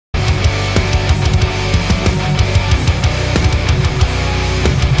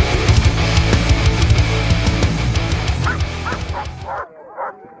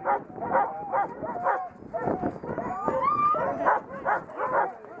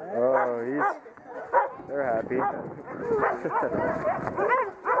pee.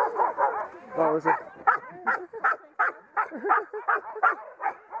 Oh, listen.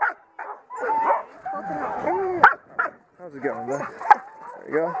 How's it going, bud? There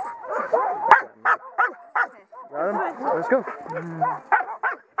you go. Got him? Let's go.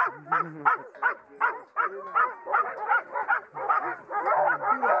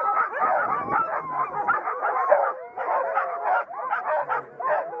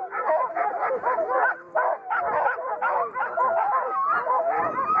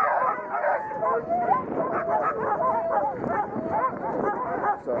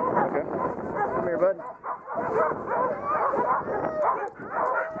 So, okay. Come here, bud.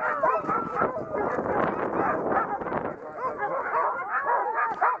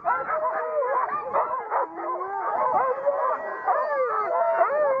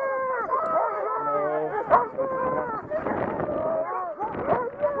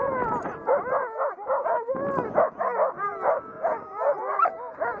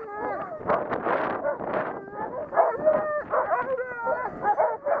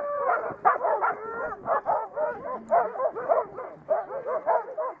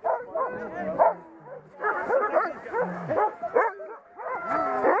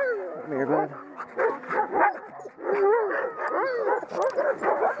 Come here, bud.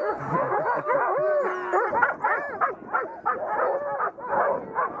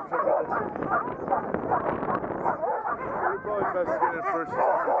 Probably best to get it first.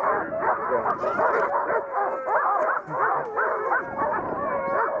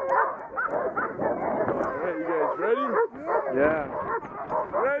 Alright, you guys ready? Yeah.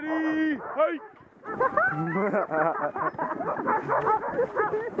 Ready? Hike!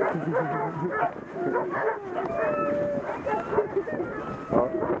 Oh,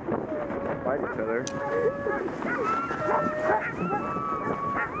 fight each other.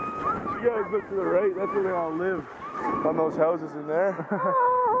 You guys look to the right, that's where they all live. On those houses in there. That's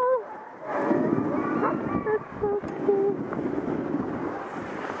so cool.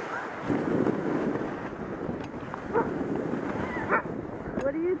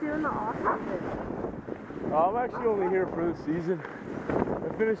 What do you do in the off season? I'm actually only here for the season.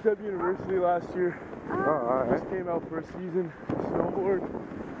 I finished up university last year. Oh, alright. Just came out for a season, snowboard.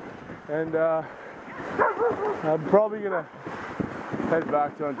 And I'm probably gonna head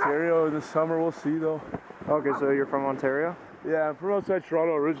back to Ontario this summer, we'll see though. Okay, so you're from Ontario? Yeah, I'm from outside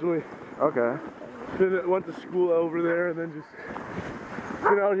Toronto originally. Okay. Then went to school over there and then just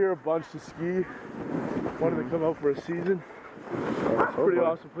been out here a bunch to ski. Wanted to come out for a season. Oh, Pretty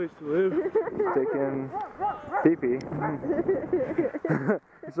awesome place to live. Taking pee-pee.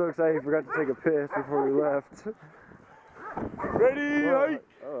 I'm so excited you forgot to take a piss before we left. Ready, hike!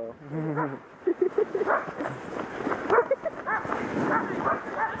 Oh.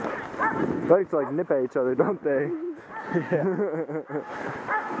 They like to like nip at each other, don't they? Yeah.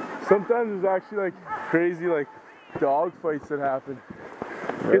 Sometimes there's actually like crazy like dog fights that happen.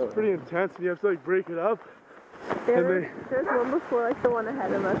 Really? It's pretty intense and you have to like break it up. Yeah, And there's one before, like the one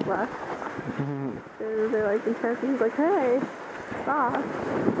ahead of us left. They're like intense and he's like, hey, stop.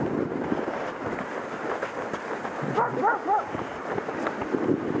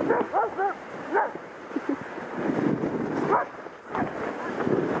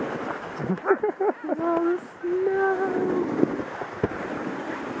 Oh, snow.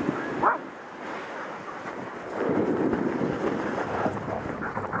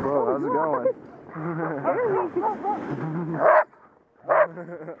 Whoa, how's it going?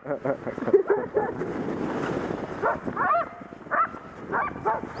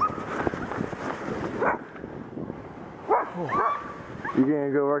 You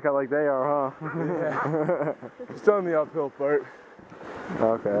gonna go work out like they are, huh? Yeah. Just on the uphill part. And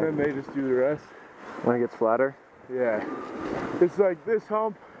Okay. then they just do the rest. When it gets flatter? Yeah. It's like this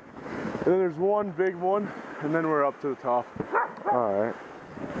hump, and then there's one big one, and then we're up to the top. Alright.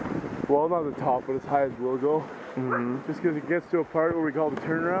 Well, not the top, but as high as we'll go. Mm-hmm. Just because it gets to a part where we call the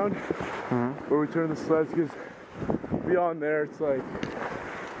turnaround, where we turn the sleds, because beyond there, it's like,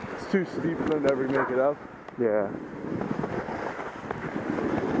 it's too steep for them to ever make it up. Yeah.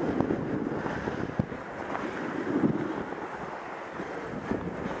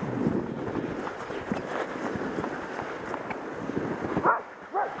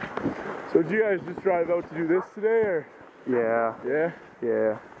 So did you guys just drive out to do this today, or? Yeah. Yeah?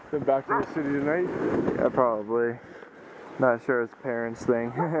 Yeah. Then back to the city tonight? Yeah, probably. Not sure it's parents'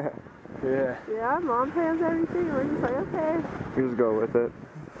 thing. Yeah. Yeah, mom plans everything and we're just like, okay. We just go with it.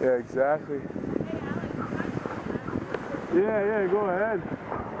 Yeah, exactly. Yeah, go ahead.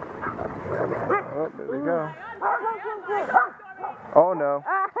 Oh, there we go. Oh no.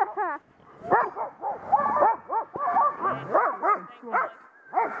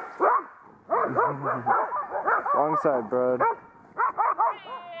 Wrong side, bud.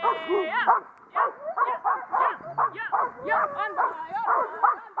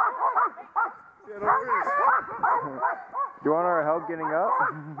 Do you want our help getting up?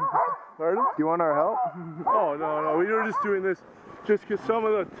 Pardon? Do you want our help? Oh, no. We were just doing this just because some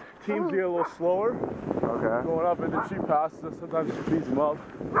of the teams get a little slower. Okay. Going up, and then she passes us. Sometimes she speeds them up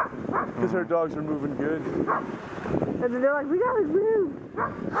because her dogs are moving good. And then they're like, we gotta move.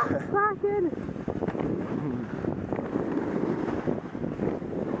 Slacking.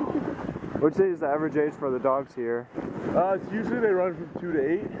 What'd you say is the average age for the dogs here? It's usually they run from 2 to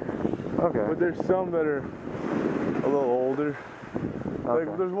 8. Okay. But there's some that are a little older. Okay.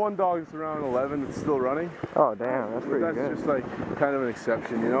 Like there's one dog that's around 11 that's still running. Oh damn, that's pretty That's good. just like kind of an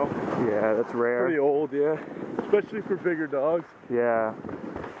exception, you know? Yeah, that's rare. Pretty old, yeah. Especially for bigger dogs. Yeah.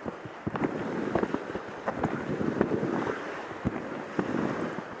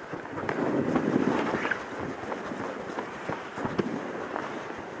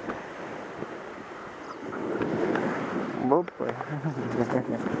 Whoop.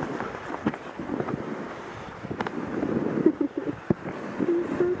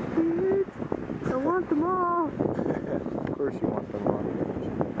 I want them all. Of course you want them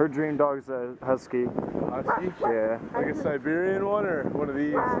all. Her dream dog's a husky. Husky? Yeah. Like a Siberian one or one of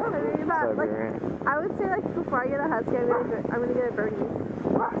these? Yeah, I mean, about, like, Siberian. I would say like before I get a husky, I'm gonna get a Bernese.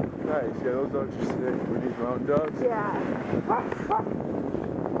 Nice, yeah, those dogs are sick. We these mountain dogs. Yeah.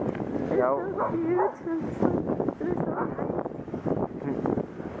 They're Yeah. so cute. I'm just like, they're so nice.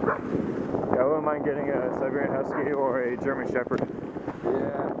 Yeah, I wouldn't mind getting a Siberian husky or a German shepherd.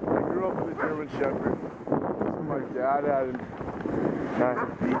 Yeah, I grew up with a German shepherd. That's what my dad had, and Nice.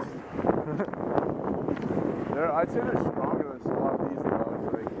 beast. I'd say they're stronger than a lot of these dogs.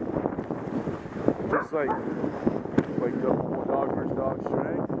 Just like the dog versus dog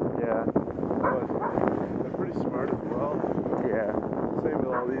strength. Yeah. But they're pretty smart as well. Yeah. Same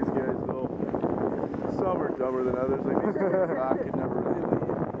with all these guys though. Some are dumber than others. Like these guys back could never really lead.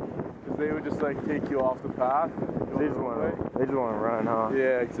 Because they would just like take you off the path. They just want to run, huh?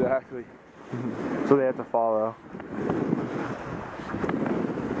 Yeah, exactly. So they have to follow.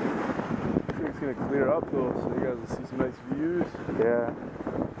 I think it's gonna clear up though, so you guys will see some nice views. Yeah.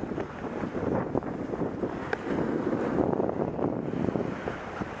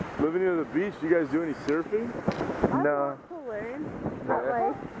 Living near the beach, do you guys do any surfing? No. I want to learn, but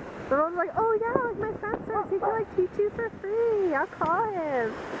like, everyone's like, oh yeah, like my friend says he can like teach you for free. I'll call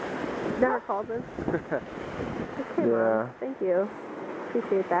him. Never called him. Okay, Yeah. Mom. Thank you.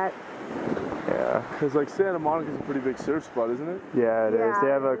 Appreciate that. Yeah. Because like Santa Monica's a pretty big surf spot, isn't it? Yeah, it is. Yeah, They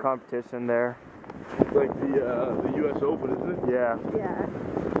have it a is. competition there. Like the US Open, isn't it? Yeah. Yeah.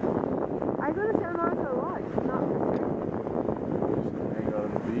 I go to Santa Monica a lot. It's not for surf. Hang out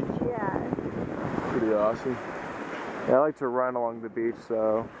on the beach. Yeah. Pretty awesome. Yeah, I like to run along the beach,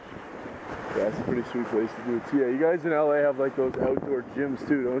 so. Yeah, it's a pretty sweet place to do it too. Yeah, you guys in LA have like those outdoor gyms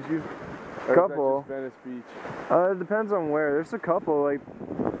too, don't you? Or Couple. Is that just Venice Beach? It depends on where. There's a couple, like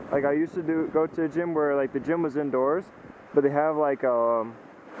I used to go to a gym where like the gym was indoors, but they have like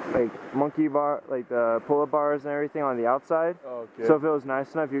monkey bar, like the pull-up bars and everything on the outside. Oh, okay. So if it was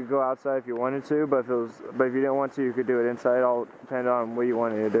nice enough, you could go outside if you wanted to, but if you didn't want to, you could do it inside. All depend on what you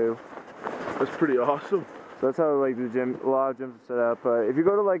wanted to do. That's pretty awesome. So that's how like a lot of gyms are set up. But if you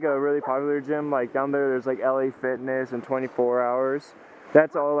go to like a really popular gym, like down there's like LA Fitness and 24 Hours.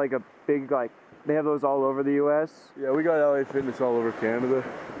 That's all like a big like. They have those all over the U.S. Yeah, we got LA Fitness all over Canada.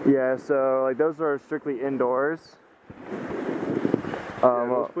 Yeah, so like those are strictly indoors. Yeah,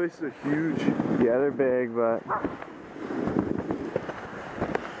 those places are huge. Yeah, they're big, but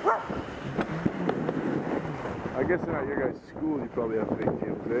I guess at your guys' school you probably have big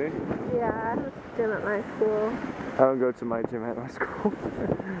gyms, eh? Yeah, I have a gym at my school. I don't go to my gym at my school.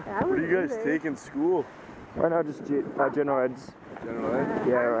 Yeah, I What do you guys wouldn't take in school? Right now, just general eds. General ed?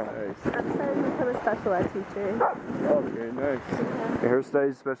 Yeah, right. Nice. I'm starting to become a special ed teacher. Okay, nice. Yeah, her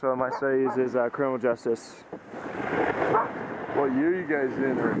studies, special my studies, is criminal justice. What year you guys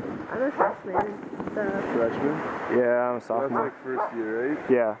in? Or I'm a freshman, so freshman? Yeah, I'm a So that's sophomore. like first year,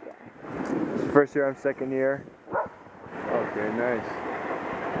 right? Yeah. First year, I'm second year. Okay, nice.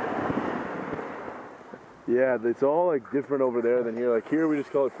 Yeah, it's all like different over there than here. Like here we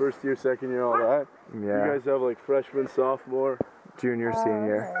just call it first year, second year, all that. Yeah. You guys have like freshman, sophomore. Junior,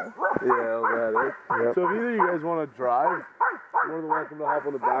 senior. Yeah, all that, eh? Yep. So if either of you guys want to drive, you're more than welcome to hop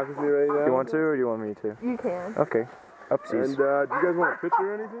on the back with me right now. You want to, or do you want me to? you can. Okay. Upsies. And do you guys want a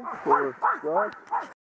picture or anything for Scott?